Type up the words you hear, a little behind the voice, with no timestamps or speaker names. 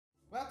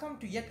Welcome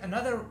to yet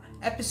another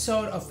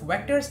episode of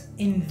vectors.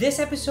 In this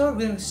episode,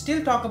 we'll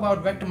still talk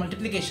about vector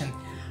multiplication.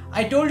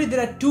 I told you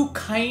there are two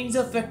kinds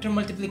of vector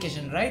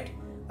multiplication, right?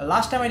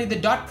 Last time I did the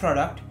dot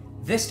product.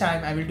 This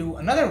time I will do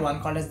another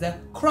one called as the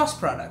cross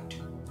product.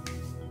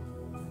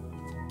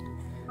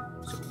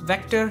 So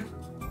vector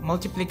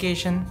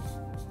multiplication.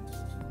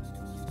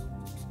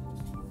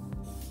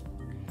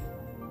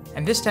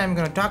 And this time I'm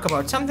going to talk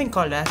about something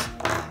called as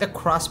the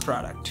cross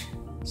product.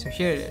 So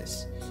here it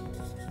is.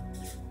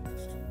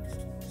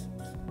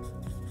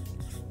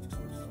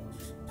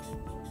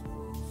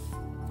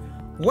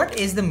 What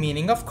is the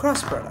meaning of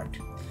cross product?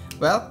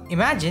 Well,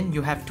 imagine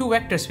you have two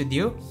vectors with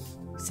you,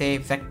 say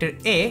vector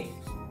A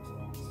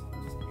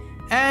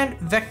and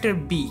vector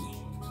B.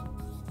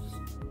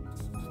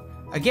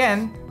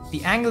 Again,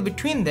 the angle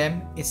between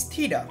them is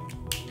theta.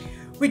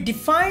 We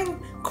define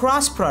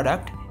cross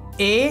product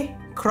A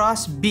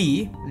cross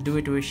B, we'll do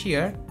it over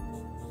here,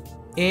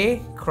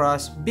 A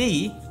cross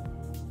B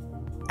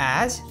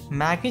as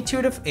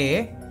magnitude of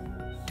A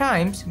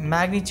times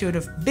magnitude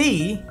of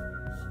B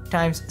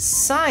times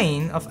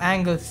sine of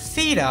angle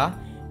theta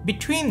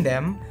between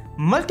them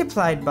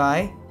multiplied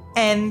by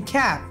n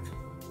cap.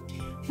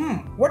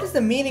 What is the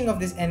meaning of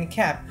this n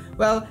cap?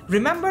 Well,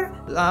 remember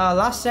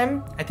last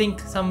time, I think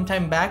some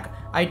time back,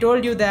 I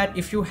told you that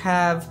if you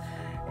have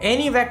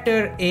any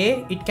vector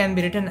A, it can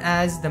be written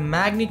as the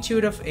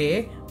magnitude of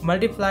A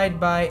multiplied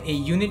by a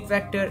unit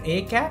vector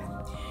A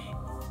cap.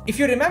 If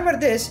you remember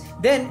this,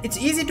 then it's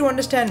easy to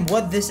understand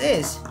what this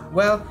is.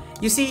 Well,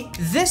 you see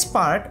this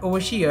part over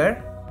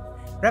here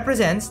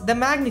represents the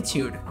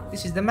magnitude.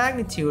 This is the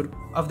magnitude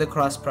of the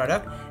cross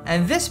product,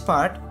 and this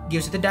part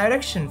gives you the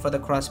direction for the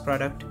cross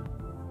product.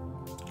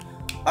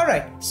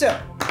 Alright, so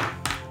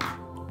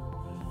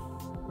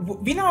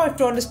we now have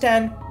to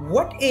understand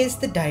what is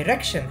the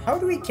direction. How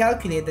do we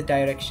calculate the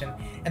direction?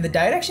 And the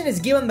direction is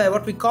given by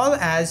what we call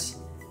as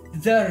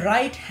the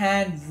right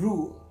hand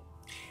rule.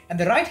 And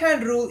the right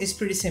hand rule is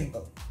pretty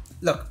simple.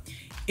 Look,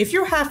 if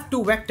you have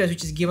two vectors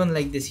which is given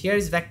like this, here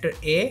is vector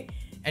A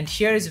and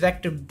here is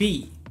vector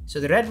B. So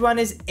the red one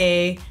is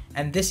A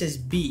and this is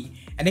B.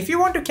 And if you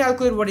want to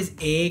calculate what is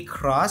A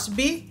cross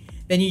B,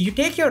 then you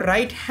take your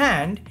right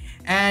hand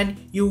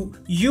and you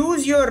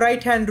use your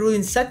right hand rule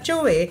in such a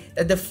way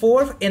that the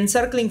four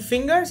encircling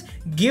fingers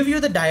give you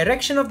the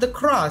direction of the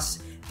cross.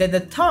 Then the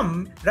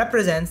thumb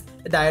represents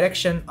the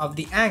direction of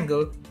the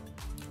angle.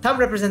 Thumb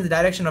represents the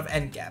direction of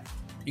n cap.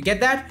 You get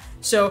that?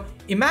 So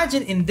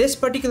imagine in this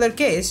particular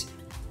case,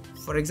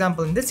 for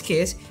example in this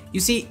case, you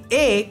see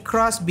A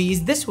cross B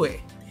is this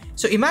way.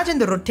 So imagine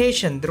the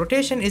rotation. The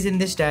rotation is in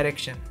this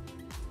direction.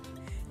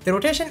 The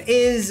rotation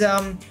is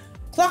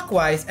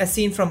clockwise as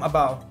seen from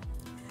above.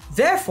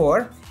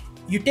 Therefore,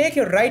 you take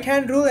your right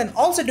hand rule and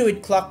also do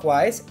it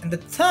clockwise, and the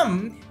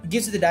thumb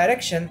gives you the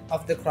direction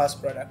of the cross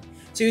product.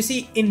 So you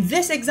see in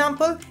this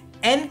example,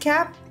 n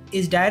cap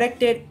is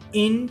directed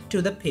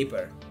into the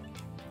paper.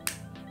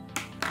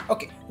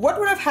 Okay, what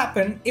would have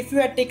happened if you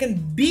had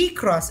taken B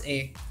cross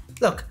A?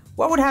 Look,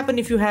 what would happen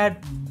if you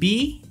had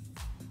B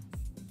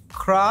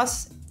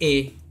cross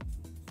A?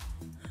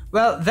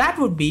 Well, that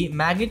would be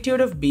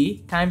magnitude of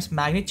B times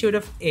magnitude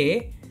of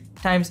A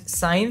times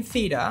sine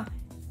theta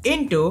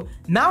into,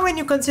 now when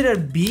you consider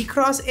B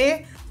cross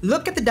A,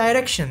 look at the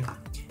direction.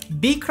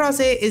 B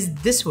cross A is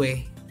this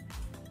way.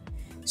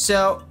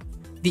 So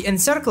the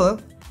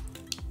encircle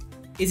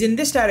is in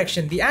this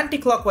direction, the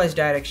anti-clockwise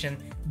direction.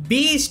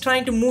 B is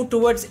trying to move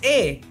towards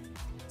A.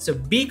 So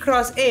B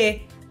cross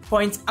A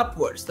points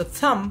upwards. The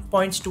thumb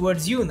points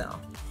towards you now.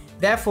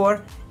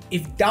 Therefore,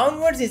 if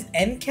downwards is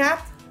n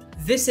cap,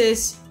 this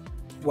is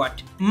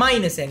what?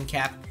 Minus n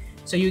cap.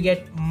 So you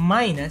get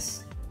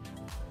minus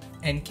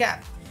n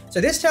cap. So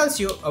this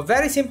tells you a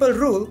very simple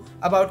rule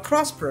about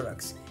cross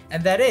products.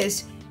 And that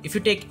is, if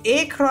you take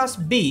A cross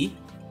B,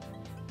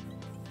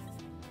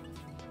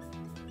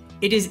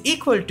 it is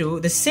equal to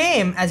the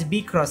same as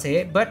B cross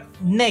A, but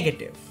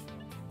negative.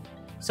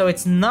 So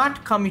it's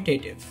not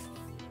commutative.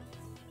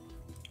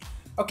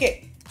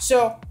 Okay,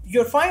 so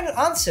your final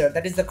answer,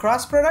 that is the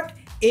cross product,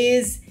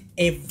 is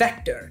a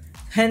vector.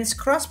 Hence,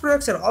 cross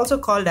products are also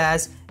called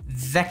as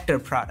vector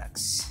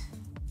products.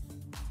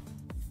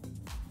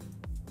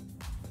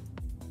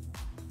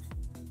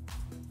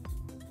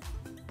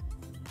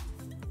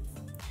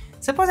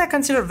 Suppose I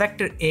consider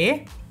vector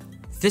A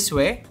this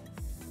way,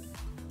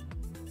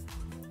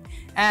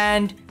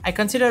 and I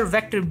consider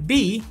vector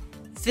B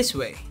this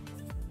way.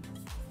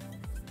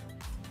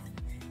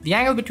 The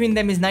angle between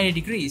them is 90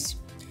 degrees.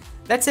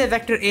 Let's say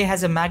vector A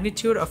has a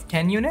magnitude of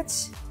 10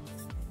 units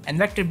and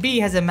vector B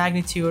has a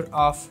magnitude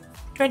of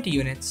 20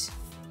 units.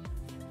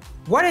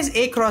 What is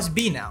A cross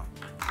B now?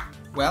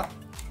 Well,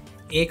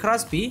 A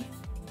cross B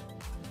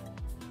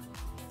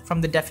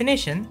from the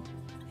definition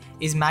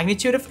is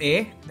magnitude of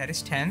A, that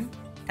is 10,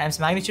 times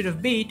magnitude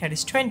of B, that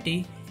is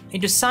 20,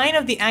 into sine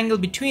of the angle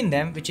between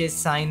them, which is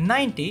sine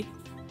 90,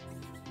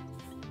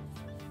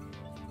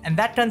 and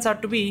that turns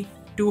out to be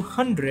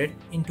 200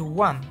 into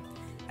 1.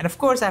 And of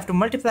course I have to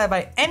multiply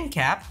by n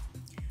cap.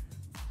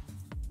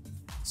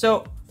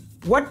 So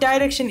what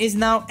direction is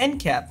now n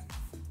cap?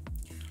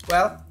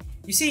 Well,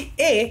 you see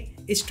A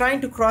is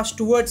trying to cross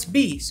towards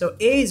B, so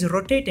A is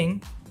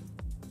rotating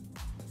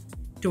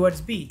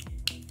towards B.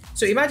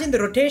 So imagine the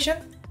rotation.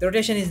 The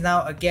rotation is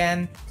now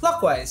again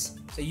clockwise.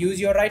 So use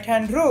your right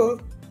hand rule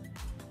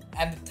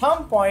and the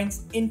thumb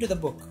points into the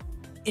book,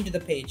 into the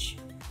page.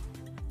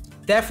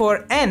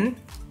 Therefore, N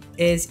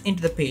is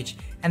into the page.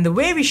 And the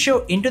way we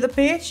show into the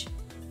page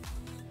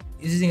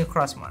is using a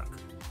cross mark.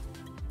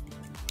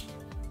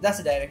 That's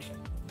the direction,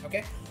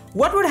 okay?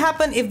 What would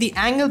happen if the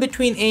angle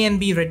between A and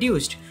B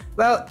reduced?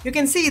 Well, you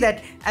can see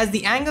that as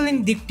the angle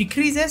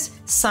decreases,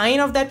 sine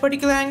of that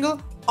particular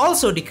angle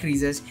also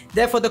decreases.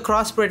 Therefore, the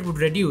cross product would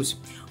reduce.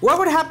 What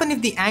would happen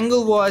if the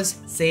angle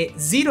was, say,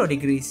 0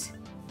 degrees?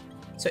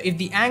 So if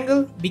the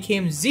angle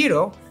became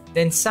 0,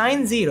 then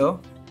sine 0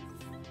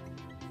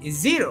 is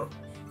 0.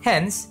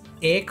 Hence,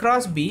 A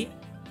cross B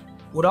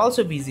would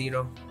also be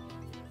 0.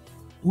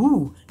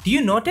 Ooh, do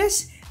you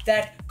notice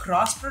that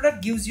cross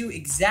product gives you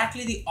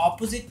exactly the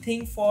opposite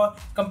thing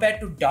compared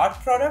to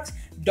dot products?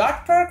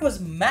 Dot product was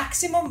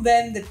maximum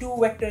when the two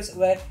vectors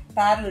were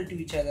parallel to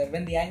each other,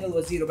 when the angle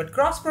was 0. But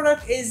cross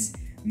product is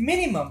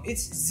minimum,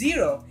 it's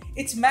 0.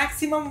 It's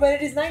maximum when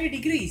it is 90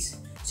 degrees.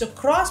 So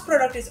cross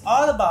product is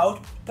all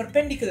about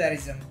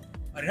perpendicularism.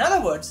 Or in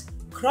other words,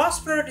 cross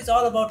product is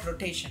all about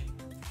rotation.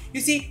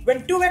 You see,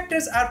 when two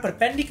vectors are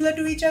perpendicular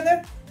to each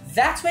other,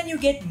 that's when you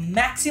get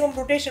maximum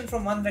rotation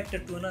from one vector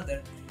to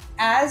another.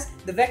 As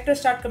the vectors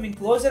start coming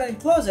closer and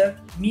closer,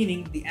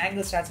 meaning the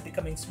angle starts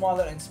becoming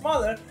smaller and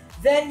smaller,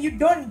 then you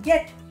don't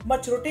get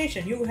much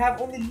rotation. You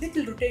have only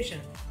little rotation.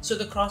 So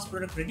the cross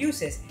product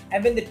reduces.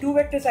 And when the two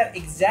vectors are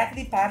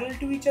exactly parallel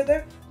to each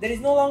other, there is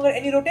no longer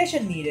any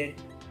rotation needed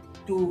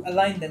to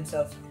align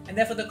themselves. And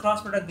therefore the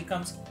cross product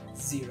becomes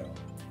 0.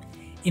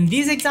 In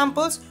these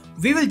examples,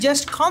 we will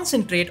just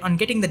concentrate on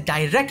getting the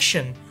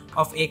direction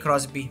of A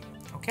cross B.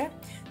 Okay?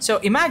 So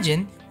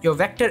imagine your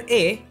vector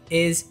A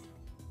is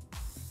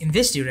in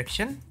this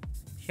direction.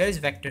 Here is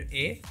vector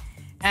A.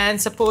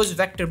 And suppose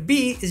vector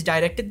B is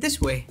directed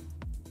this way.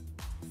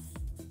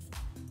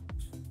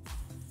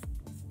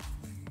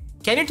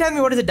 Can you tell me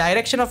what is the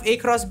direction of A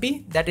cross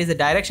B? That is the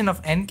direction of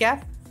n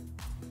cap.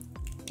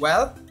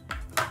 Well,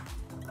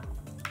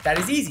 that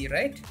is easy,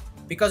 right?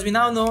 Because we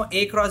now know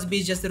A cross B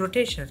is just the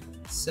rotation.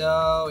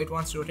 So it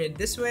wants to rotate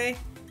this way.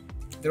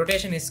 The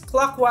rotation is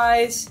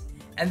clockwise,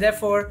 and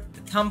therefore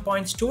the thumb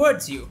points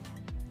towards you.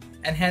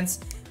 And hence,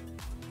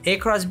 A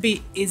cross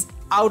B is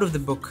out of the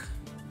book.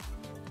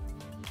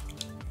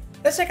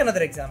 Let's take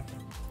another example.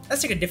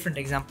 Let's take a different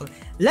example.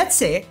 Let's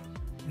say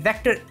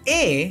vector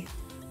A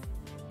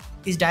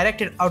is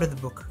directed out of the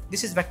book.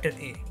 This is vector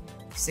A.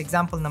 This is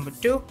example number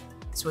 2.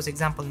 This was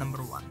example number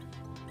 1.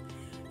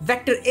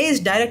 Vector A is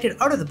directed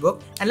out of the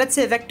book, and let's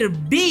say vector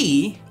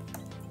B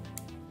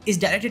is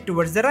directed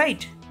towards the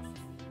right.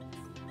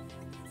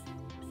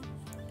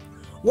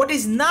 What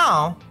is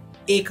now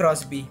A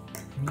cross B?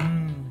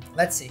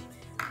 Let's see.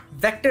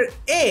 Vector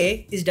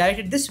A is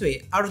directed this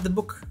way, out of the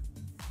book.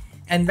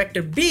 And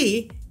vector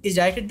B is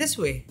directed this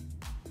way.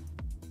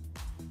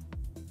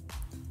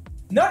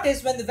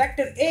 Notice when the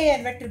vector A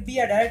and vector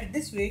B are directed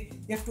this way,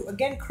 you have to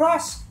again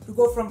cross to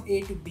go from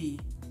A to B.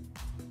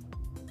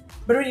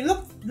 But when you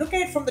look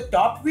at it from the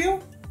top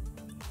view,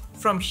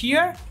 from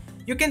here,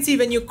 you can see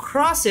when you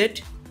cross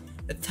it,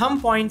 the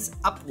thumb points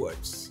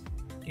upwards.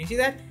 Can you see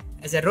that?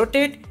 As I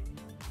rotate,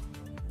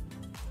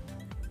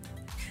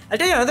 I'll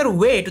tell you another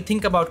way to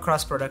think about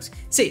cross products.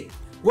 See,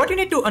 what you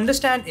need to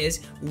understand is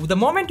the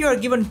moment you are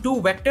given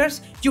two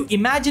vectors, you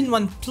imagine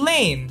one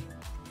plane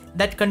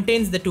that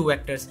contains the two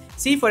vectors.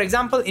 See, for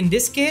example, in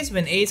this case,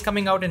 when A is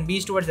coming out and B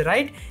is towards the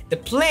right, the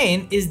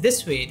plane is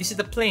this way. This is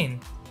the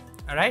plane.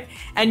 All right.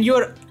 And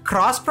your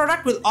cross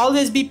product will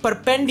always be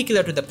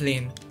perpendicular to the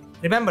plane.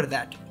 Remember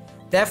that.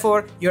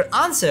 Therefore, your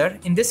answer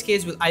in this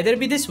case will either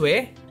be this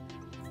way.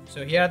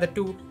 So here are the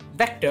two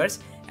vectors,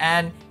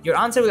 and your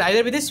answer will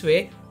either be this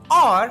way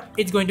or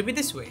it's going to be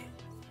this way.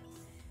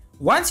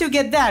 Once you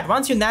get that,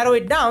 once you narrow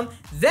it down,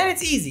 then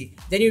it's easy.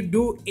 Then you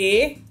do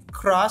A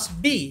cross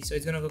B. So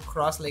it's going to go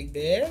cross like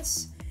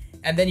this,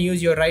 and then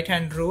use your right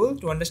hand rule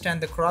to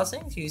understand the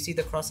crossing. So you see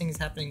the crossing is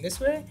happening this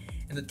way,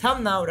 and the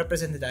thumb now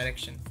represents the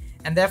direction.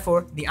 And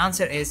therefore, the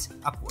answer is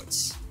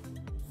upwards.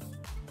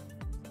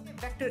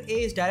 Vector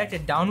A is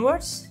directed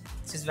downwards.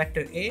 This is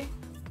vector A.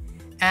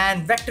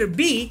 And vector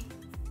B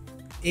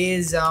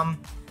is,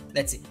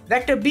 let's see,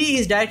 vector B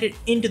is directed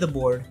into the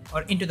board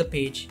or into the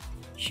page.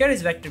 Here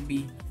is vector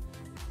B.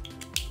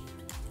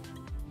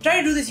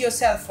 Try to do this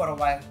yourself for a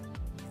while.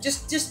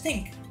 Just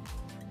think.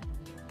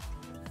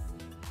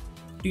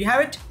 Do you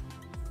have it?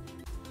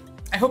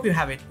 I hope you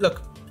have it.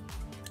 Look,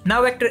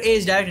 now vector A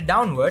is directed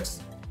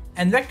downwards,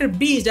 and vector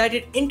B is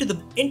directed into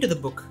the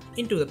book,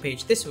 into the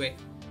page, this way.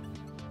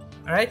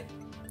 All right.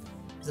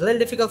 It's a little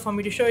difficult for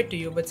me to show it to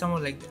you, but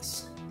somewhat like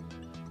this.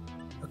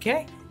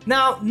 Okay.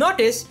 Now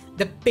notice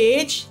the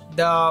page,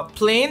 the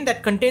plane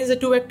that contains the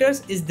two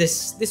vectors is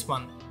this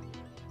one,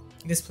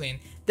 this plane.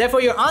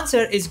 Therefore, your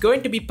answer is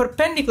going to be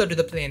perpendicular to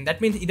the plane.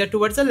 That means either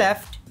towards the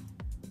left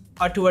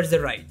are towards the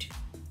right.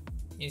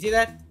 You see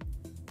that?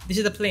 This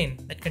is the plane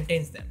that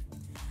contains them.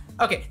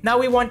 Okay, now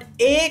we want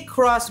A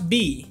cross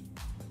B.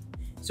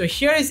 So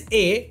here is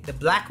A, the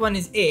black one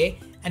is A,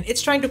 and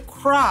it's trying to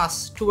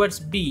cross towards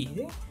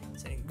B.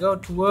 So go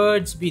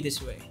towards B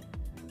this way.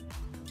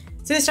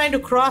 So it's trying to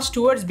cross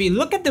towards B.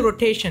 Look at the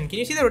rotation. Can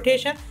you see the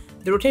rotation?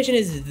 The rotation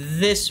is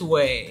this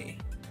way.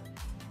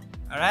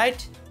 All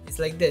right, it's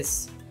like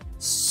this.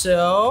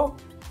 So,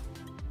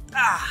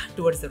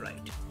 towards the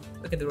right.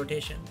 Look at the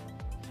rotation.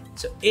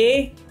 So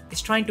A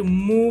is trying to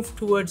move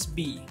towards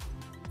B.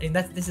 I think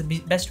this is the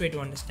best way to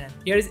understand.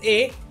 Here is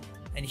A,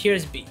 and here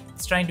is B.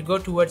 It's trying to go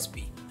towards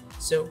B.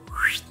 So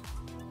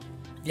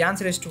the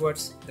answer is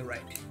towards the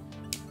right.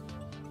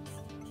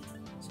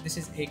 So this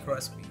is A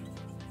cross B.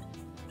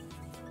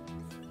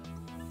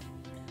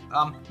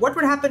 What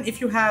would happen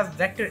if you have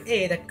vector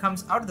A that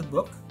comes out of the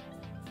book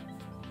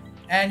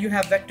and you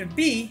have vector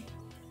B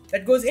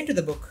that goes into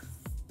the book?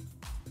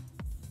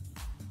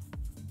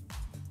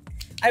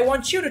 I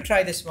want you to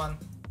try this one.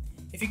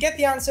 If you get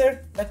the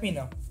answer, let me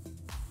know.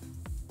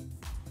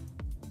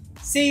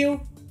 See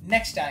you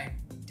next time.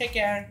 Take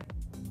care.